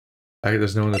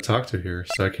There's no one to talk to here,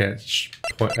 so I can't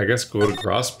point. I guess go to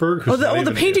Grossberg. Oh,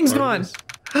 the painting's gone.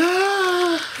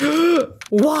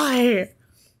 Why?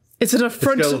 It's an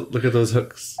affront. Look at those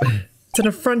hooks. It's an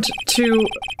affront to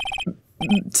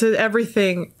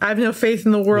everything. I have no faith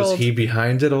in the world. Was he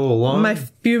behind it all along? My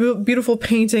beautiful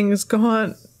painting is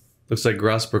gone. Looks like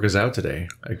Grossberg is out today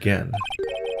again.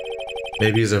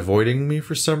 Maybe he's avoiding me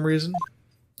for some reason.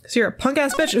 So you're a punk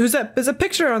ass bitch. Who's that? There's a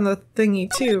picture on the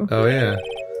thingy too. Oh yeah.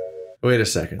 Wait a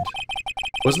second.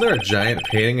 Wasn't there a giant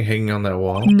painting hanging on that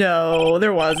wall? No,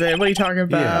 there wasn't. What are you talking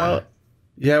about?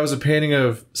 Yeah, it was a painting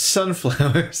of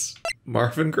sunflowers.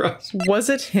 Marvin Gross. Was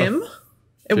it him?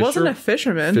 It wasn't a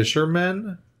fisherman.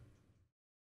 Fisherman?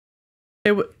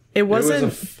 It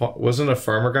wasn't. Wasn't a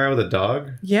farmer guy with a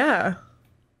dog? Yeah.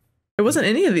 It wasn't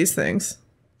any of these things.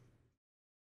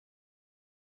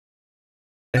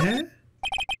 Eh?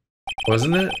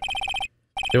 Wasn't it?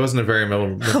 It wasn't a very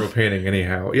memorable painting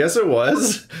anyhow. Yes, it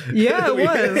was. Yeah, it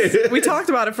was. We talked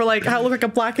about it for like how it looked like a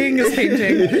Black Angus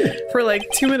painting for like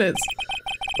 2 minutes.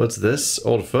 What's this?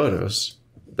 Old photos.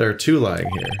 There are 2 lying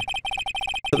here.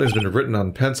 There's been written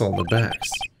on pencil on the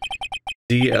backs.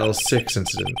 DL6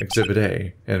 incident, Exhibit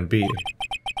A and B.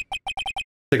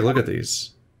 Take a look at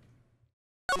these.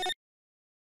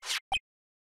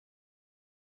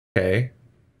 Okay.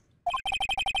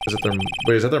 Is it their?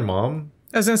 Wait, is that their mom?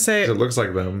 I was gonna say it looks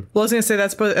like them. Well, I was gonna say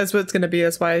that's what it's gonna be.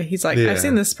 That's why he's like, yeah. I've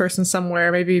seen this person somewhere.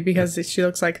 Maybe because she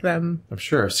looks like them. I'm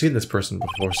sure I've seen this person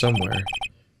before somewhere.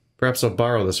 Perhaps I'll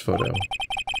borrow this photo.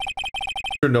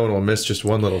 I'm sure no one will miss just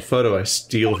one little photo I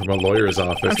steal from a lawyer's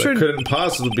office that couldn't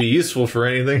possibly be useful for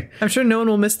anything. I'm sure no one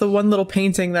will miss the one little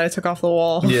painting that I took off the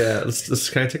wall. Yeah,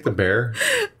 can I take the bear?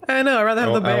 I know. I'd rather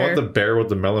have the bear. I want the bear with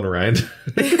the melon rind.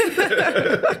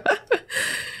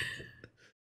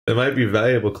 It might be a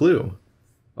valuable clue.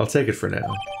 I'll take it for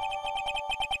now.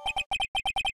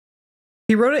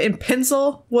 He wrote it in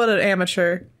pencil? What an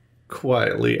amateur.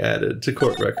 Quietly added to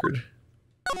court record.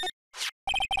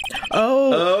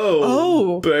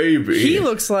 Oh, baby. He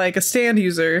looks like a stand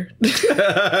user.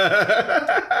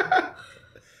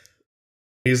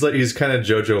 He's kind of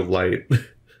JoJo light.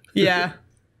 Yeah.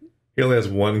 He only has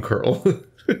one curl.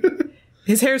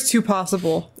 His hair's too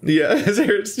possible. Yeah, his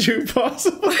hair's too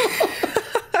possible.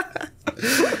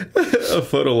 A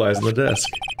photo lies on the desk.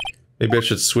 Maybe I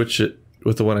should switch it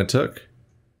with the one I took.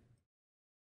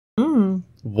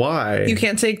 Why? You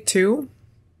can't take 2?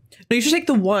 No, you should take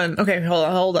the one. Okay,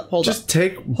 hold up. Just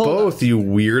take both, you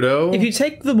weirdo. If you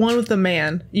take the one with the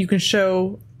man, you can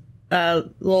show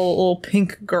little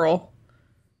pink girl.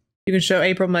 You can show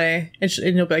April May, and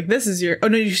you'll be like, "This is your." Oh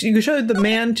no, you can show the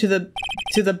man to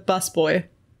the bus boy.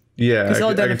 Yeah, I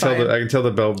can tell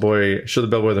the bellboy. Show the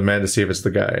bellboy the man to see if it's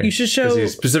the guy. You should show. Because he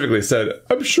specifically said,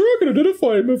 "I'm sure I can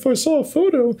identify him if I saw a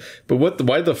photo." But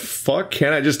why the fuck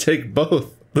can't I just take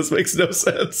both? This makes no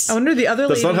sense. I wonder the other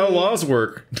lady. That's not how laws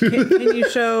work. Can you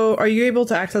show? Are you able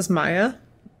to access Maya?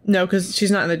 No, because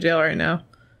she's not in the jail right now.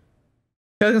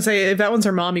 I was gonna say if that one's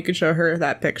her mom, you could show her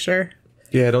that picture.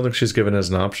 Yeah, I don't think she's given us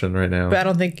an option right now. But I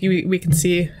don't think we can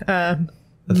see. I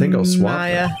think I'll swap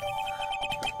Maya. them.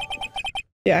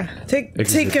 Yeah, take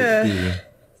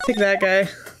that guy.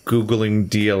 Googling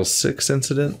DL6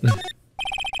 incident.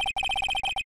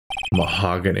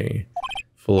 Mahogany,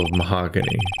 full of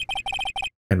mahogany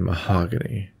and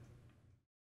mahogany.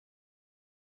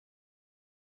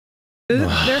 There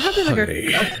have been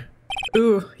like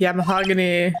ooh, yeah,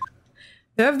 mahogany.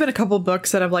 There have been a couple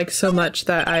books that I've liked so much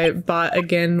that I bought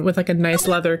again with like a nice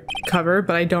leather cover,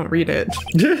 but I don't read it.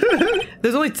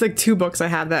 There's only like 2 books I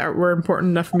had that were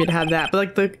important enough for me to have that.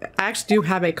 But like I actually do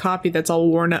have a copy that's all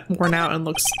worn out and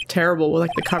looks terrible with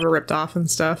like the cover ripped off and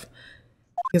stuff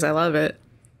because I love it.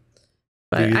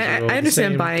 But I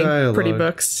understand buying pretty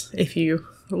books if you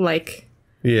like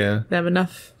them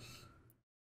enough.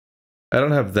 I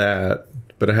don't have that,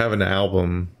 but I have an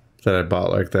album that I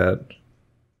bought like that.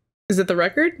 Is it the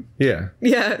record? Yeah.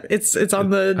 Yeah, it's on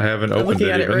the. I haven't opened looking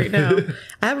at even. it right now.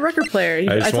 I have a record player.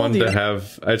 I just wanted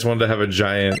to have a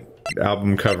giant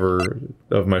album cover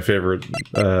of my favorite,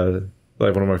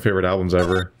 like one of my favorite albums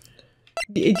ever.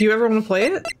 Do you ever want to play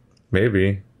it?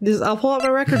 Maybe. I'll pull out my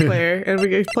record player and we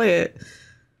can play it.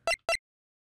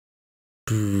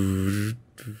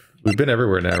 We've been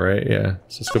everywhere now, right? Yeah.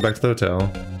 So let's go back to the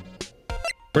hotel.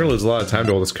 We're gonna lose a lot of time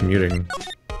to all this commuting.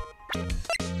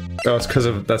 Oh, it's because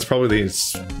of that's probably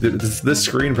this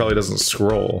screen probably doesn't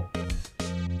scroll.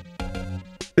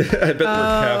 I bet they're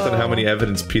capped on how many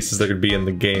evidence pieces there could be in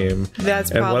the game.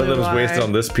 That's and probably one of them is why. wasted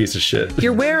on this piece of shit.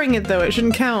 You're wearing it though; it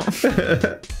shouldn't count.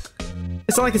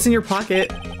 It's not like it's in your pocket.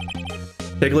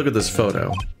 Take a look at this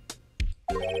photo.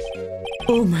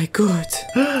 Oh my god!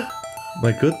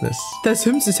 My goodness. That's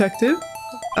him, detective.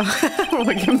 I don't want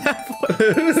to give him that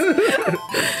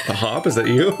voice. A hop? Is that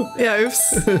you? Yeah,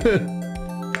 oops.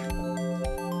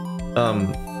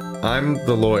 I'm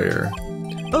the lawyer.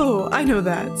 Oh, I know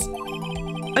that.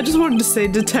 I just wanted to say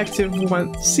detective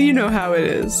once, so you know how it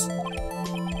is.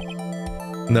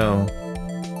 No.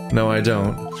 No, I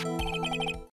don't.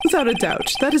 Without a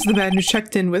doubt, that is the man who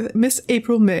checked in with Miss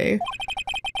April May.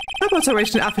 How about I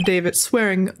write an affidavit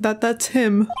swearing that that's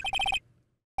him?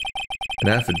 An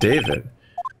affidavit?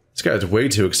 This guy's way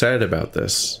too excited about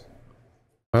this.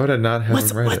 Why would I not have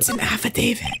him write What's it? an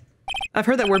affidavit? I've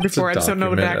heard that word before, I just don't know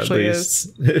what it actually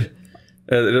is.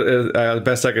 The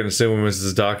best I can assume is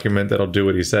this document that'll do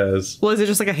what he says. Well, is it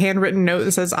just like a handwritten note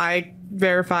that says, I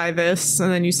verify this,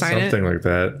 and then you sign it? Something like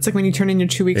that. It's like when you turn in your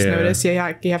 2 weeks notice, you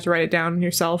have to write it down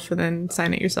yourself and then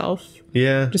sign it yourself.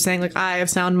 Yeah. Just saying like, I have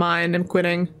sound mind, I'm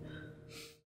quitting.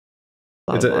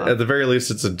 Blah, blah. At the very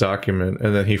least, it's a document,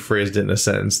 and then he phrased it in a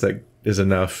sentence that is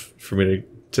enough for me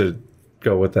to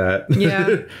go with that.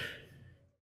 Yeah.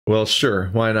 Well, sure,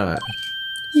 why not?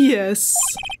 Yes.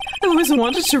 I always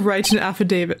wanted to write an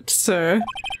affidavit, sir.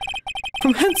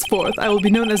 From henceforth, I will be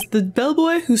known as the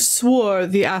bellboy who swore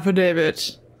the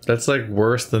affidavit. That's like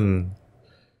worse than...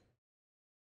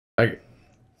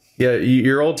 Yeah,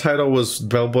 your old title was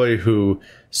bellboy who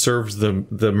serves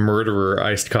the murderer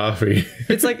iced coffee.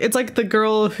 It's like the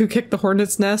girl who kicked the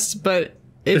hornet's nest, but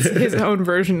it's his own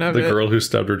version of it. The girl who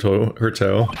stubbed her toe.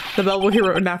 The bellboy who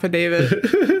wrote an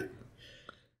affidavit.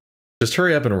 Just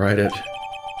hurry up and write it.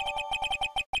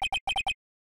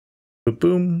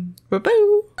 Boom.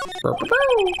 Boom.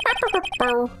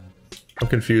 I'm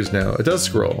confused now. It does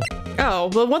scroll.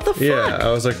 Oh, well, what the fuck? Yeah, I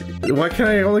was like, why can't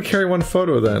I only carry one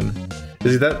photo then?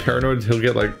 Is he that paranoid he'll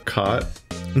get, like, caught?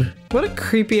 What a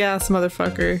creepy ass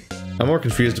motherfucker. I'm more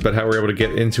confused about how we're able to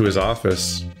get into his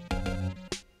office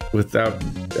without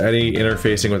any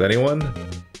interfacing with anyone.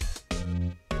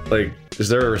 Like, is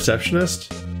there a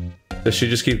receptionist? Does she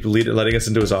just keep letting us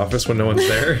into his office when no one's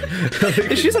there?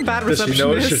 Like, she's a bad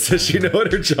receptionist. Does she know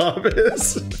what her job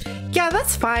is? Yeah,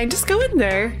 that's fine. Just go in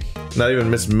there. Not even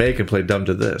Miss May can play dumb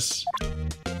to this.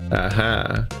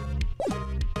 Aha.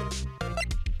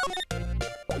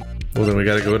 Well, then we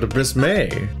gotta go to Miss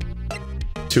May.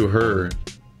 To her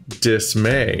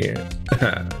dismay.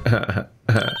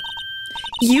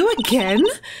 You again?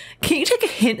 Can't you take a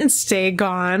hint and stay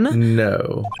gone?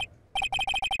 No.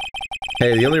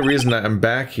 Hey, the only reason I'm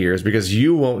back here is because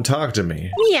you won't talk to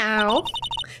me. Meow.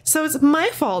 So it's my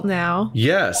fault now.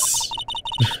 Yes.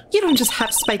 You don't just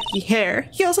have spiky hair.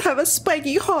 You also have a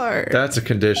spiky heart. That's a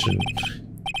condition.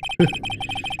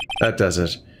 That does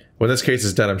it. When this case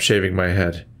is done, I'm shaving my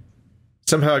head.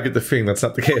 Somehow I get the feeling that's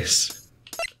not the case.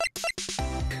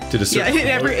 Yeah,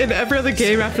 in every other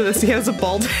game after this, he has a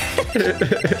bald head.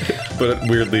 But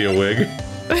weirdly a wig.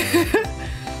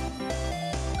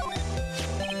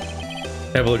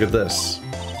 Have a look at this.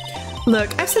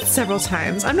 Look, I've said several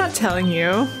times, I'm not telling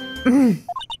you.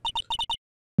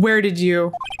 Where did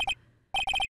you?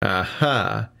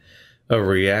 Aha. A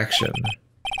reaction.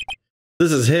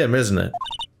 This is him, isn't it?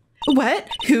 What?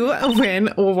 Who? When?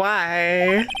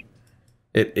 Why?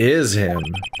 It is him.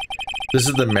 This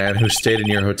is the man who stayed in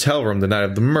your hotel room the night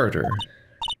of the murder.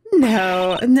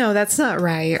 No, that's not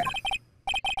right.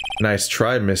 Nice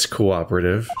try, Miss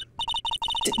Cooperative.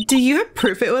 Do you have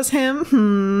proof it was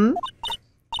him?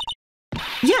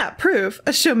 Yeah, proof.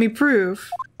 Show me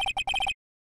proof.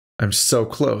 I'm so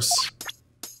close.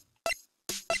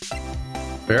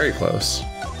 Very close.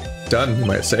 Done, you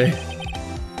might say.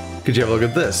 Could you have a look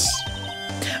at this?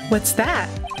 What's that?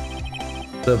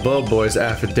 The bellboy's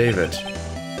affidavit.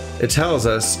 It tells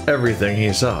us everything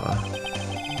he saw.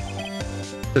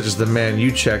 Such as the man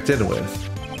you checked in with.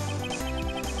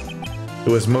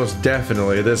 It was most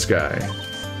definitely this guy.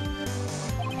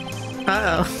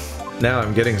 Uh-oh. Now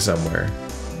I'm getting somewhere.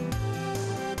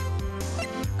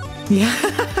 Yeah.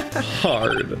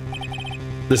 Hard.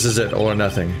 This is it, or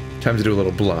nothing. Time to do a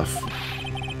little bluff.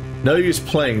 No use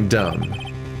playing dumb,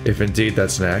 if indeed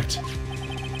that's an act.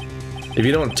 If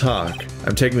you don't talk,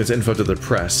 I'm taking this info to the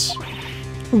press.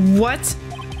 What?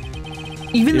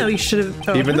 Even though he should have...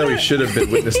 Oh. Even though he should have been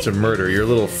witness to murder, your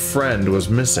little friend was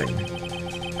missing.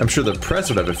 I'm sure the press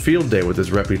would have a field day with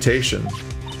his reputation.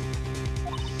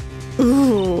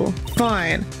 Ooh,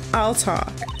 fine. I'll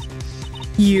talk.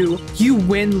 You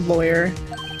win, lawyer.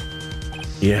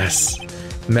 Yes.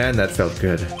 Man, that felt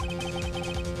good.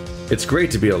 It's great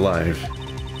to be alive.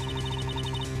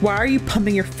 Why are you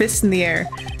pumping your fist in the air?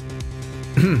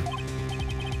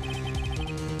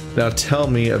 Now tell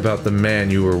me about the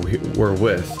man you were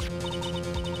with.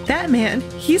 That man,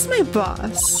 he's my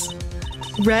boss.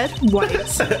 Red White,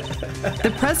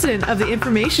 the president of the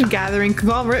information gathering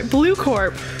conglomerate Blue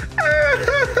Corp.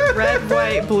 Red,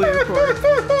 White, Blue Corp.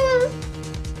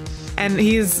 And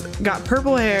he's got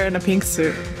purple hair and a pink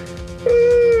suit.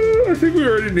 I think we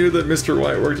already knew that Mr.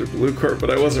 White worked at Blue Corp,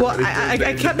 but I wasn't ready for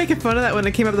I kept making fun of that when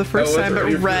it came up the first time, but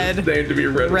Red, name to be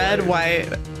Red White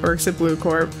works at Blue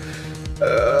Corp.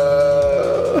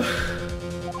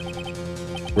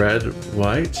 Red,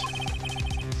 White?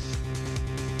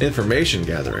 Information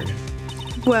gathering.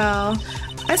 Well,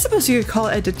 I suppose you could call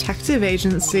it a detective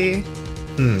agency.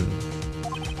 So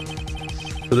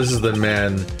this is the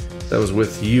man that was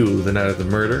with you the night of the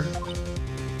murder?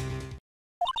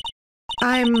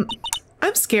 I'm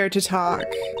scared to talk.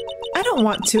 I don't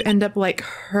want to end up like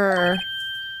her.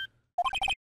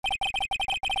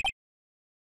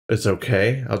 It's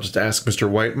okay. I'll just ask Mr.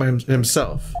 White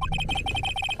himself.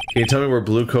 Can you tell me where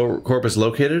Blue Corp is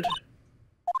located?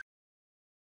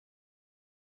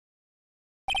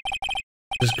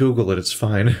 Just Google it, it's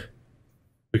fine.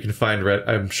 We can find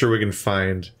I'm sure we can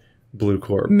find Blue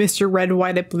Corp. Mr. Red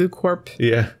White at Blue Corp.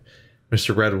 Yeah.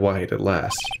 Mr. Red White at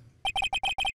last.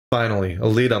 Finally, a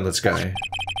lead on this guy.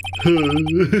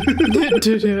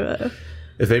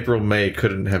 If April May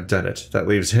couldn't have done it, that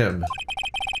leaves him.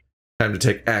 Time to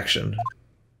take action.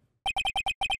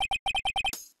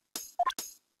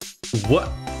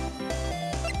 What?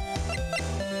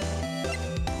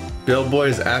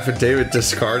 Billboy's affidavit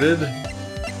discarded?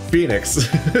 Phoenix.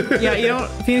 Yeah,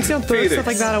 Phoenix, you don't throw stuff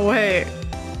like that away.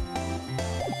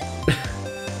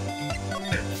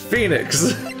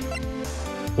 Phoenix!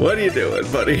 What are you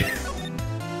doing, buddy?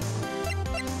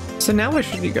 So now where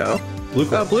should you go? Blue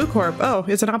Corp. Oh, Blue Corp. Oh,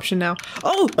 it's an option now.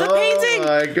 Oh, the painting! Oh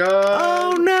my god!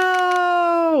 Oh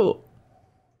no!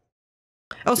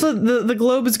 Also, the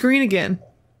globe is green again.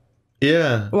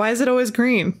 Yeah. Why is it always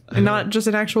green and not just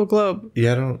an actual globe?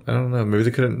 Yeah, I don't know. Maybe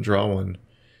they couldn't draw one.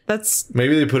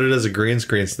 Maybe they put it as a green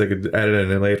screen so they could add it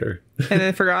in later. And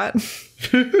they forgot.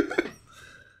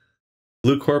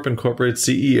 Blue Corp Incorporated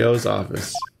CEO's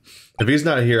office. If he's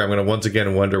not here, I'm going to once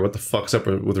again wonder what the fuck's up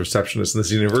with receptionists in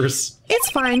this universe.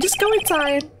 It's fine. Just go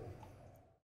inside.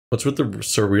 What's with the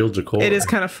surreal decor? It is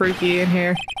kind of freaky in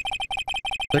here.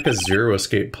 Like a Zero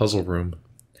Escape puzzle room.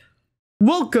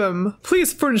 Welcome.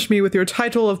 Please furnish me with your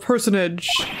title of personage.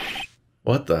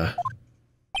 What the?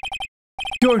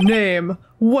 Your name.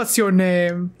 What's your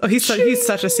name? Oh, he's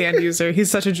such a sand user. He's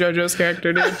such a JoJo's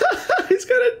character, dude. He's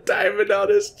got a diamond on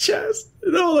his chest.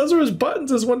 No, those are his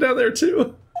buttons. There's one down there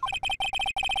too.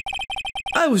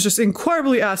 I was just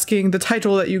inquirably asking the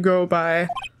title that you go by.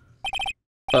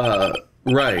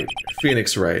 Right.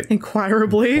 Phoenix Wright.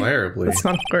 Inquirably? Inquirably. That's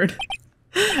not a word.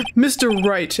 Mr.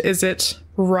 Wright, is it?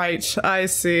 Right, I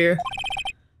see.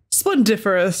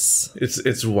 Splendiferous.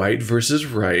 It's White versus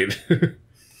Wright.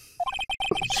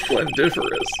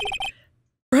 Splendiferous.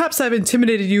 Perhaps I've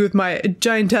intimidated you with my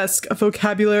giantesque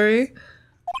vocabulary.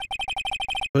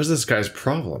 What is this guy's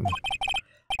problem?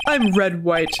 I'm Red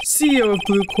White, CEO of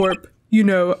Blue Corp. You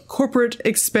know, corporate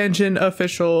expansion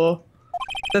official.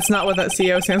 That's not what that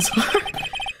CEO stands for.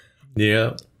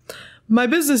 Yeah. My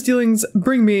business dealings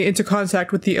bring me into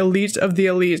contact with the elite of the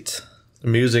elite.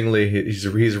 Amusingly, he's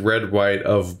Red, White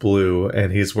of Blue,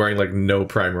 and he's wearing like no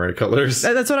primary colors.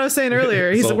 That's what I was saying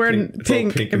earlier. He's wearing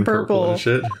pink and purple. And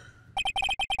shit.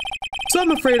 So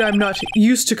I'm afraid I'm not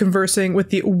used to conversing with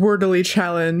the wordily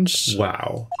challenged.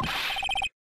 Wow.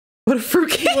 What a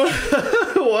fruitcake.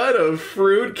 What a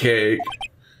fruitcake.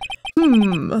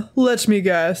 Let me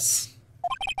guess.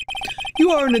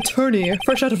 You are an attorney,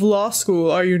 fresh out of law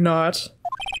school, are you not?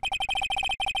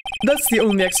 That's the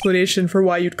only explanation for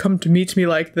why you'd come to meet me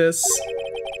like this.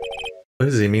 What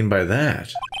does he mean by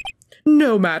that?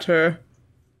 No matter.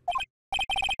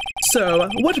 So,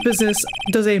 what business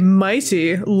does a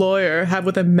mighty lawyer have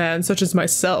with a man such as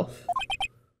myself?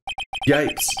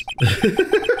 Yikes.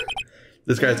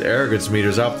 This guy's arrogance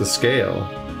meter's off the scale.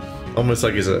 Almost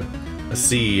like he's a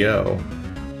CEO.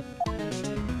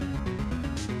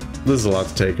 This is a lot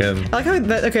to take in. I like how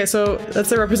that, okay, so that's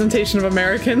the representation of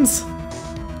Americans.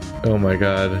 Oh my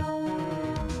god.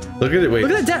 Look at it, wait.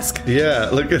 Look at that desk! Yeah,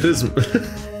 look at his...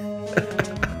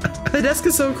 The desk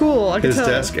is so cool, I can tell.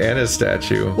 His desk and his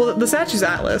statue. Well, the statue's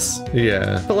Atlas.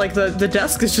 Yeah. But like the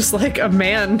desk is just like a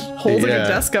man holding a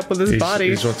desk up with his body.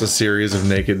 He just wants a series of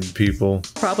naked people.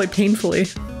 Probably painfully.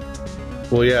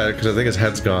 Well, yeah, because I think his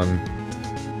head's gone.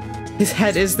 His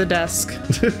head is the desk.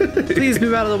 Please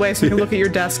move out of the way so we can look at your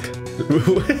desk.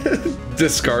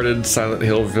 Discarded Silent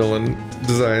Hill villain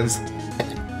designs.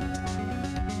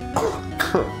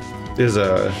 Is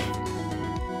a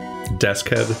desk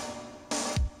head.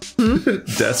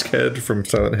 Desk head from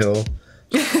Silent Hill.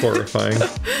 horrifying.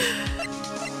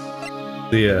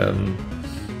 The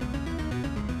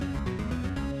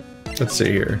let's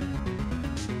see here.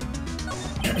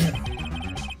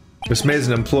 Miss May's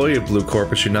an employee of Blue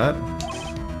Corp, is she not?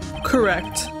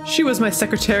 Correct. She was my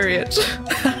secretariat.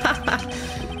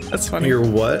 That's funny. Your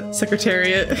what?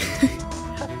 Secretariat.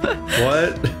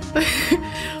 What?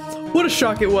 What a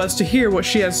shock it was to hear what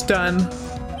she has done.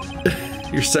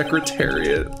 Your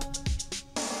secretariat?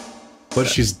 What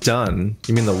she's done?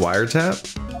 You mean the wiretap?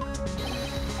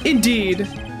 Indeed.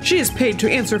 She is paid to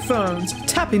answer phones.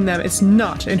 Tapping them is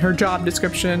not in her job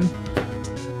description.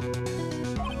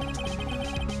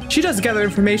 She does gather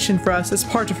information for us as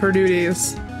part of her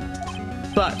duties.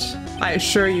 But, I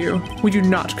assure you, we do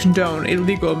not condone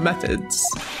illegal methods.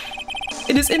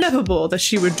 It is inevitable that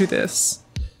she would do this.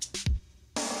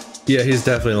 Yeah, he's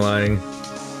definitely lying.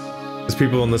 Because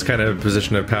people in this kind of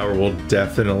position of power will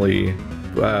definitely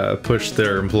push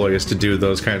their employees to do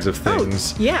those kinds of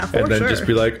things. Oh, yeah, for sure. And then just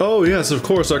be like, oh yes, of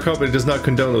course, our company does not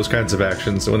condone those kinds of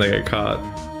actions when they get caught.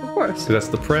 Of course. That's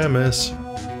the premise.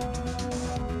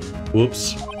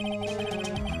 Whoops.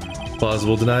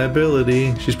 Plausible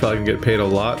deniability. She's probably gonna get paid a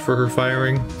lot for her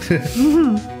firing.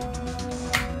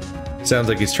 Sounds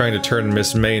like he's trying to turn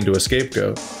Miss May into a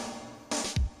scapegoat.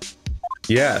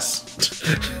 Yes.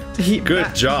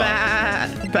 Good job.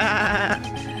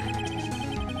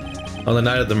 On the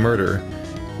night of the murder,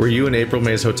 were you in April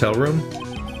May's hotel room?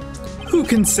 Who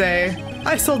can say?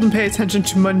 I seldom pay attention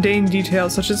to mundane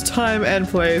details such as time and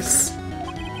place.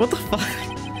 What the fuck?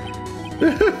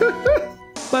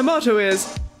 My motto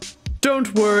is,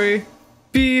 don't worry,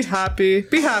 be happy.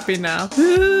 Be happy now.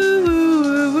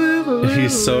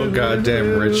 He's so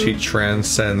goddamn rich, he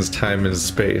transcends time and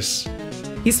space.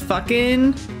 He's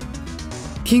fucking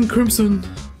King Crimson.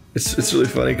 It's really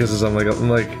funny because I'm like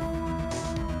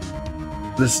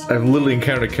this. I've literally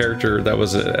encountered a character that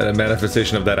was a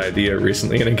manifestation of that idea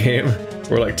recently in a game,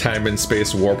 where like time and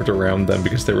space warped around them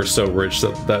because they were so rich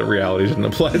that reality didn't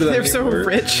apply to them. They're so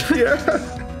rich. Yeah.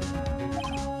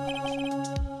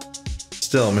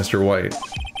 Still, Mr. White.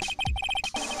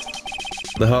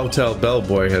 The hotel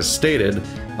bellboy has stated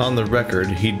on the record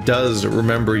he does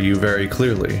remember you very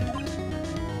clearly.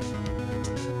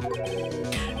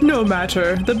 No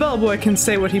matter. The bellboy can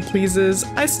say what he pleases.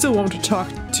 I still want to talk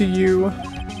to you.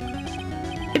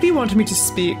 If you want me to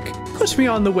speak, put me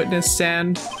on the witness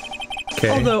stand. Okay.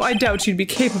 Although I doubt you'd be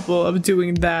capable of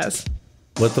doing that.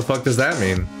 What the fuck does that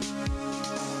mean?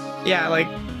 Yeah, like...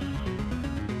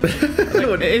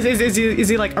 is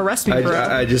he like, arrest me, bro?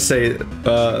 I just say,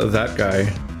 that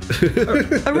guy.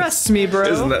 Arrest me, bro.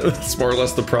 Isn't that's more or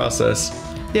less the process?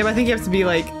 Yeah, but I think you have to be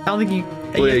like, I don't think you...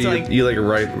 You like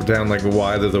write down like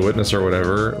why they're the witness or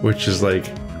whatever, which is like,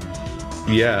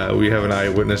 yeah, we have an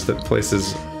eyewitness that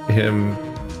places him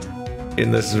in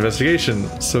this investigation,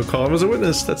 so call him as a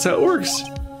witness. That's how it works.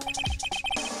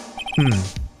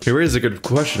 Here is a good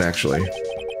question, actually.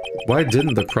 Why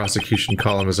didn't the prosecution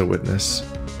call him as a witness?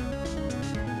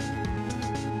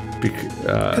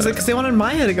 Because they wanted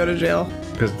Maya to go to jail.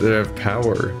 Because they have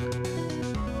power.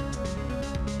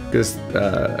 Because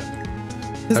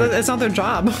it's not their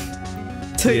job.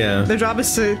 Their job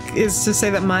is to say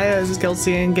that Maya is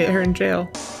guilty and get her in jail.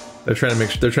 They're trying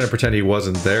to pretend he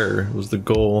wasn't there. Was the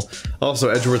goal. Also,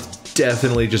 Edgeworth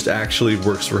definitely just actually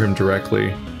works for him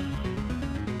directly.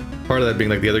 Part of that being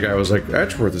like the other guy was like,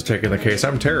 Edgeworth is taking the case.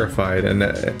 I'm terrified, and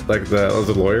like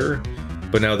the lawyer.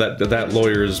 But now that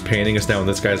lawyer's painting us now in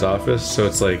this guy's office, so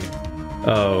it's like,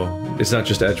 oh, it's not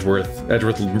just Edgeworth.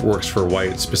 Edgeworth works for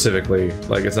White specifically.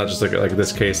 Like it's not just like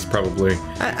this case probably.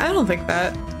 I don't think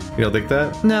that. You don't think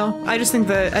that? No, I think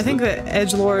that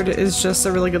Edgelord is just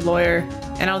a really good lawyer,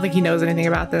 and I don't think he knows anything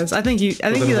about this. I think he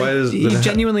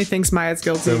genuinely thinks Maya's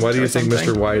guilty. Then why do you think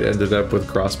Mr. White ended up with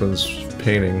Grossman's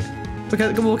painting?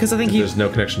 Because I think there's no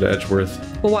connection to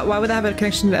Edgeworth. Well, why would that have a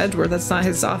connection to Edgeworth? That's not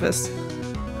his office.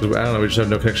 I don't know. We just have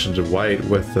no connection to White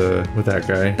with that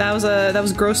guy. That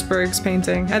was Grossberg's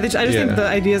painting. I just think the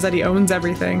idea is that he owns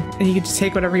everything and he can just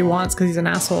take whatever he wants because he's an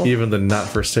asshole. Even the not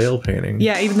for sale painting.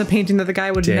 Yeah, even the painting that the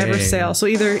guy would never sell. So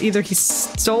either he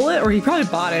stole it or he probably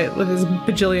bought it with his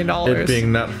bajillion dollars. It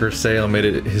being not for sale made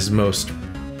it his most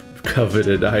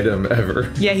coveted item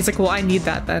ever. Yeah, he's like, well, I need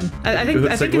that then. I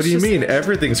think what do you mean?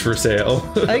 Everything's for sale.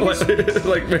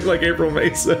 like April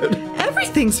May said.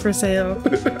 Everything's for sale.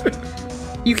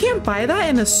 You can't buy that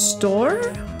in a store?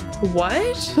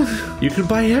 What? You can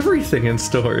buy everything in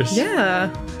stores.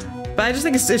 Yeah. But I just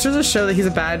think it's just to show that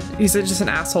he's just an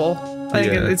asshole. I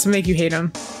think it's to make you hate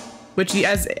him. Which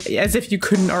as if you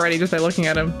couldn't already just by looking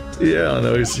at him. Yeah,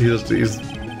 no, he's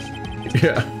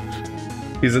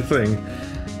a thing.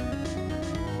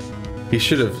 He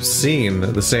should have seen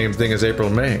the same thing as April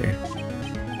and May.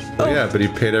 Oh yeah, but he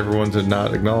paid everyone to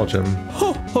not acknowledge him.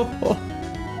 Ho ho ho.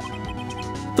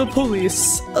 The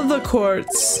police, the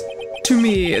courts. To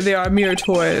me, they are mere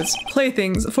toys,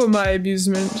 playthings for my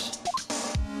amusement.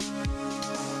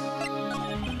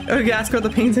 Okay, ask about the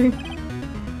painting.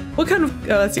 What kind of...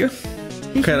 Oh, that's you.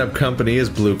 What kind of company is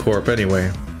Blue Corp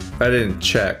anyway? I didn't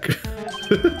check.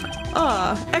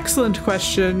 Ah, excellent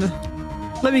question.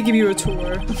 Let me give you a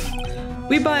tour.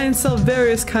 We buy and sell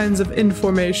various kinds of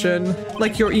information,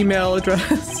 like your email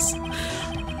address.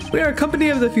 We are a company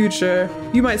of the future.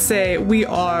 You might say we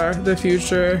are the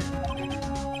future.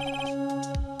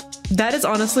 That is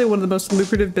honestly one of the most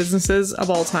lucrative businesses of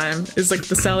all time, is like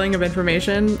the selling of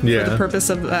information for the purpose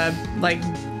of like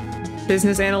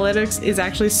business analytics is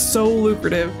actually so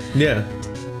lucrative. Yeah.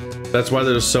 That's why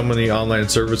there's so many online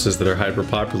services that are hyper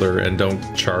popular and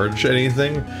don't charge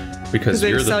anything, because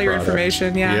you're the sell your product.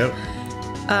 Information. Yeah. Yep.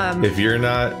 If you're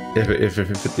not,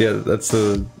 yeah, that's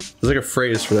there's like a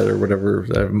phrase for that or whatever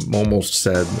I've almost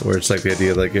said, where it's like the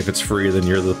idea like if it's free, then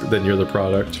you're the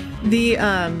product. The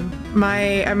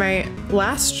my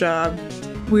last job,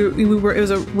 we were, it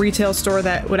was a retail store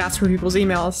that would ask for people's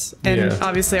emails, and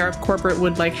obviously our corporate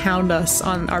would like hound us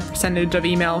on our percentage of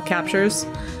email captures.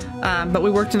 But we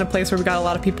worked in a place where we got a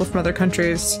lot of people from other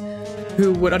countries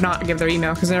who would not give their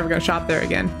email because they're never going to shop there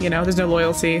again. You know, there's no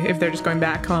loyalty if they're just going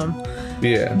back home.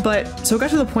 Yeah. But so it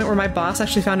got to the point where my boss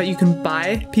actually found out you can buy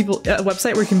a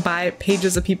website where you can buy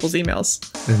pages of people's emails.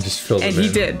 And just fill them in. And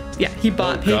he did. Yeah, he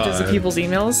bought pages of people's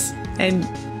emails. And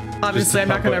obviously I'm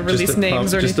not going to release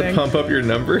names or anything. Just to pump up your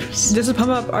numbers? Just to pump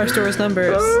up our store's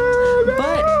numbers.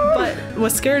 But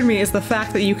what scared me is the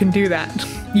fact that you can do that.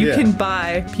 You can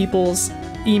buy people's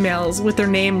emails with their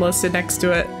name listed next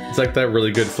to it. It's like that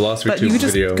really good Philosophy But Tube you could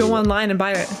just video. go online and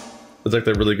buy it. It's like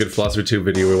that really good Philosophy Tube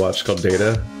video we watched called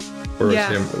Data. Where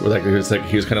Yeah. it was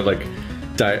he was kind of like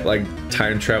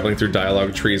time traveling through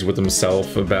dialogue trees with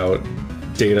himself about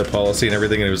data policy and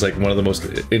everything, and it was like one of the most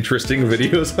interesting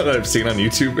videos that I've seen on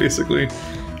YouTube, basically.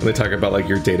 And they talk about like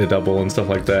your data double and stuff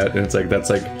like that, and it's like that's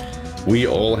like we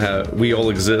all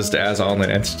exist as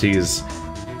online entities,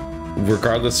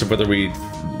 regardless of whether we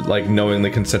like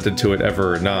knowingly consented to it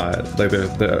ever or not. Like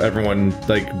everyone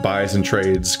like buys and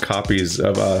trades copies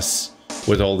of us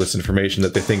with all this information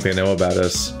that they think they know about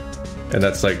us, and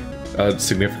that's like a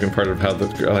significant part of how the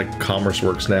like commerce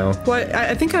works now. Well,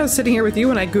 I think I was sitting here with you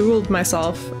when I googled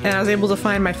myself, and I was able to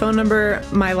find my phone number,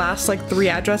 my last like 3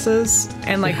 addresses,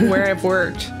 and like where I've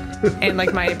worked, and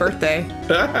like my birthday.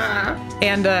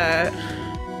 And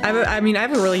I mean, I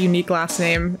have a really unique last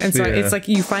name, and so it's like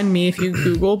you find me if you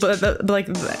Google. But like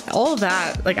all of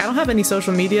that, like I don't have any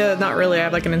social media. Not really. I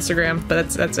have like an Instagram, but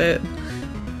that's it.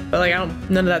 But like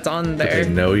none of that's on there. But they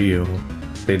know you.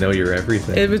 They know you're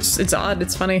everything. It's odd.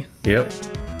 It's funny. Yep.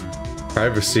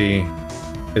 Privacy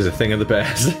is a thing of the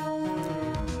past.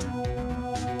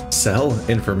 Sell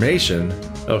information.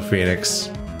 Oh, Phoenix,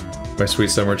 my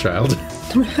sweet summer child.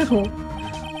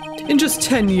 In just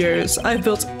 10 years, I've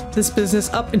built this business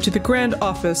up into the grand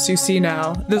office you see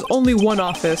now. There's only one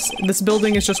office. This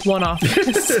building is just one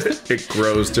office. It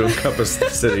grows to encompass the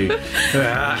city.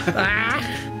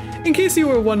 In case you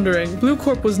were wondering, Blue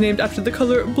Corp was named after the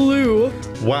color blue.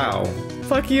 Wow.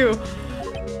 Fuck you.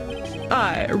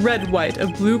 I, Red White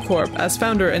of Blue Corp, as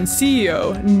founder and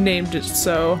CEO, named it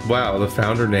so. Wow, the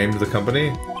founder named the company?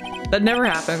 That never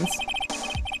happens.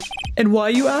 And why,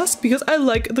 you ask? Because I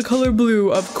like the color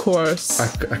blue, of course. I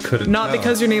couldn't Not tell.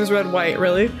 because your name's Red White,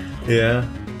 really? Yeah.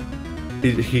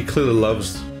 He clearly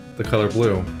loves the color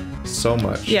blue so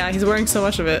much. Yeah, he's wearing so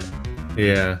much of it.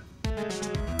 Yeah.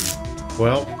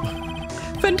 Well.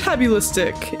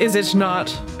 Fantabulistic, is it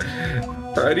not?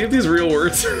 Are any of these real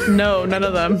words? No, none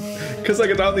of them. Because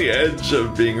like it's on the edge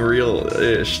of being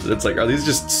real-ish. It's like, are these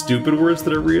just stupid words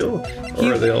that are real?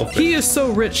 Or are they all fake? He is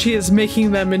so rich, he is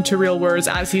making them into real words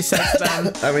as he says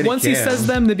them. I mean, once he says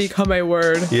them, they become a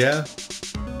word. Yeah.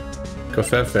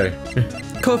 Kofefe.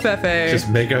 Kofefe. Just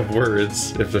make up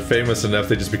words. If they're famous enough,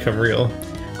 they just become real.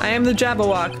 I am the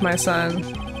Jabberwock, my son.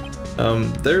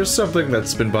 There's something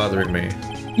that's been bothering me.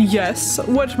 Yes,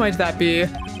 what might that be?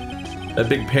 That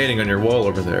big painting on your wall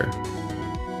over there.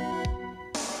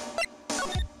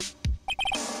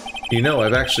 You know,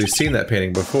 I've actually seen that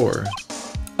painting before.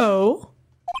 Oh?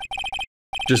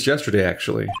 Just yesterday,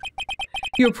 actually.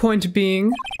 Your point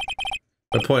being?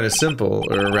 My point is simple,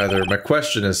 or rather, my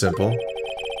question is simple.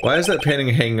 Why is that painting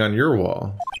hanging on your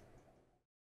wall?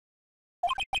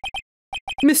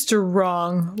 Mr.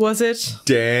 Wrong, was it?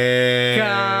 Damn.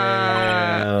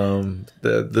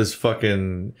 This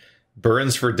fucking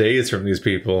burns for days from these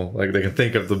people. Like, they can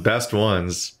think of the best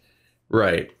ones.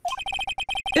 Right.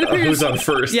 It appears who's on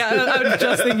first? Yeah, I was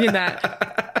just thinking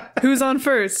that. Who's on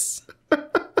first?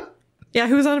 Yeah,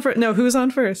 who's on first? No, who's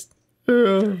on first?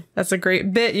 That's a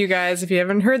great bit, you guys. If you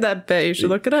haven't heard that bit, you should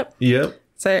look it up. Yep.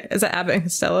 Is it Abbott and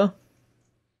Costello?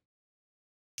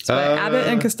 It's by Abbott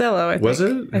and Costello, I think. Was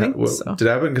it? I think so. Did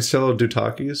Abbott and Costello do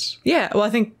talkies? Yeah, well,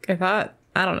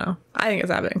 I don't know. I think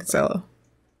it's Abbott and Costello.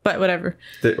 But whatever.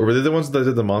 Were they the ones that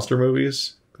did the monster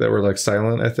movies? That were like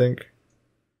silent, I think?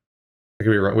 I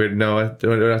could be wrong. Wait, no, I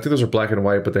think those were black and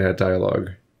white, but they had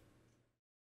dialogue.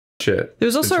 Shit. There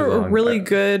was also a really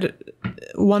good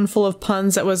one full of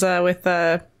puns that was with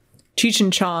Cheech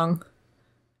and Chong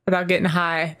about getting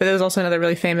high. But there was also another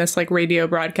really famous like radio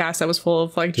broadcast that was full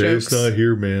of like jokes. It's not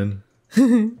here, man.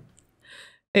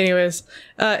 Anyways,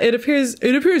 it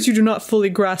appears you do not fully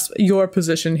grasp your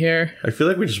position here. I feel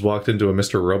like we just walked into a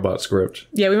Mr. Robot script.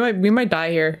 Yeah, we might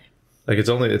die here. Like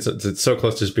it's so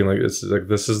close to just being like it's like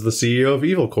this is the CEO of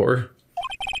Evil Corps.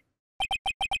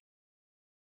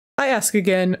 I ask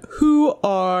again, who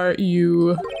are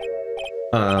you?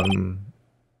 Huh?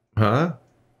 A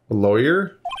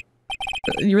lawyer?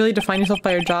 You really define yourself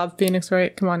by your job, Phoenix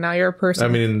Wright? Come on now, you're a person. I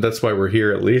mean, that's why we're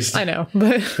here at least. I know,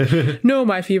 but no,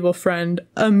 my feeble friend,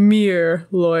 a mere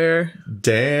lawyer.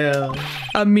 Damn.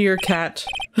 A meerkat.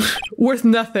 Worth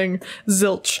nothing.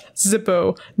 Zilch.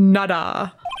 Zippo.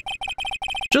 Nada.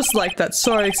 Just like that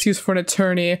sorry excuse for an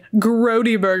attorney.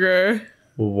 Grody Burger.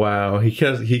 Wow, he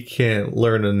can't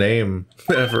learn a name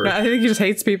ever. I think he just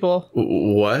hates people.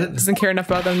 What? Doesn't care enough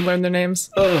about them to learn their names.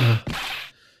 Ugh.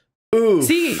 Oof.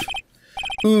 See?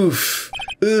 Oof.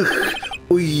 Ugh.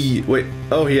 Wee. Wait.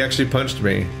 Oh, he actually punched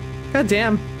me. God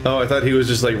damn. Oh, I thought he was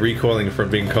just like recoiling from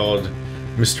being called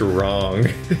Mr. Wrong.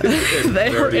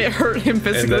 It hurt him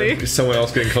physically. And then someone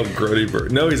else getting called Grody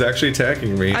Bird. No, he's actually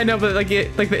attacking me. I know, but like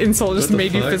the insult just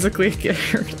made you physically get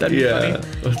hurt. That'd be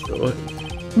funny. What?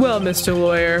 Well, Mr.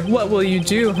 Lawyer, what will you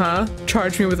do, huh?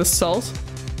 Charge me with assault?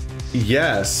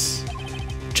 Yes.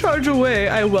 Charge away,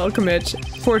 I welcome it,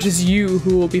 for it is you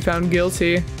who will be found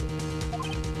guilty.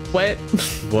 What?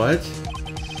 What?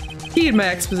 Heed my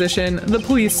exposition. The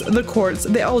police, the courts,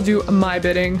 they all do my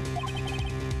bidding.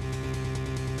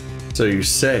 So you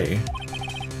say.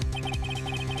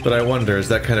 But I wonder, is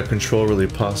that kind of control really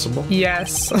possible?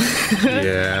 Yes.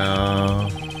 Yeah.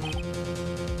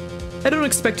 I don't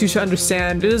expect you to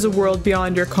understand. It is a world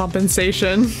beyond your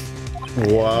compensation.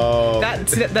 Whoa.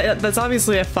 That's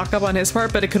obviously a fuck up on his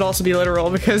part, but it could also be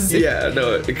literal because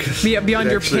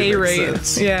beyond your pay rate.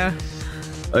 Sense. Yeah.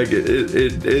 Like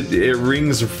it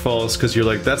rings false because you're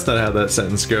like, that's not how that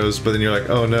sentence goes, but then you're like,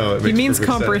 oh no, it makes he means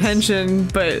perfect comprehension,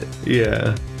 sense. but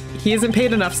yeah, he isn't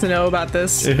paid enough to know about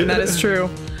this, and that is true.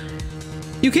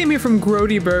 You came here from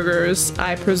Grody Burgers,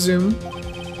 I presume.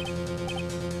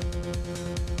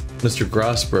 Mr.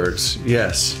 Grossberg's,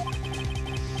 yes.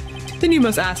 Then you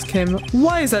must ask him,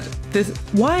 why is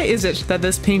it that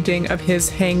this painting of his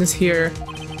hangs here?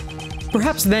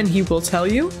 Perhaps then he will tell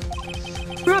you?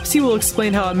 Perhaps he will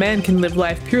explain how a man can live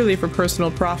life purely for personal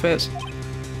profit.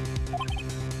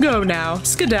 Go now,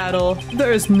 skedaddle.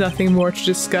 There is nothing more to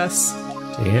discuss.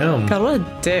 Damn. God, what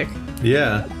a dick.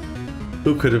 Yeah.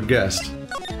 Who could have guessed?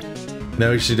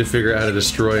 Now we just need to figure out how to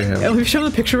destroy him. If we show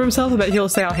him a picture of himself, I bet he'll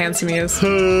say how handsome he is.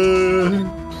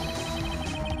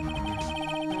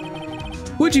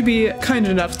 Would you be kind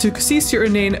enough to cease your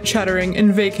inane chattering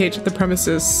and vacate the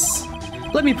premises?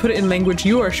 Let me put it in language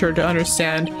you are sure to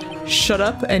understand. Shut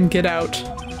up and get out.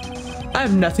 I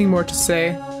have nothing more to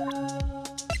say.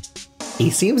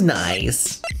 He seems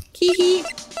nice. Hee hee.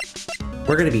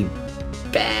 We're gonna be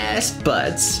best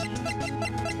buds.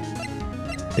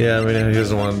 Yeah, I mean, he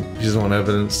doesn't want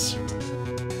evidence.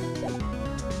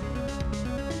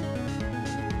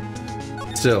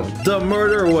 Still, the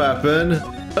murder weapon.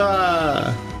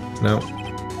 Ah, no.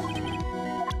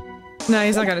 No,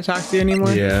 he's not gonna talk to you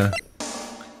anymore. Yeah.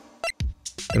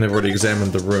 And they've already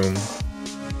examined the room.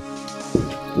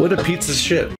 What a piece of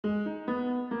shit.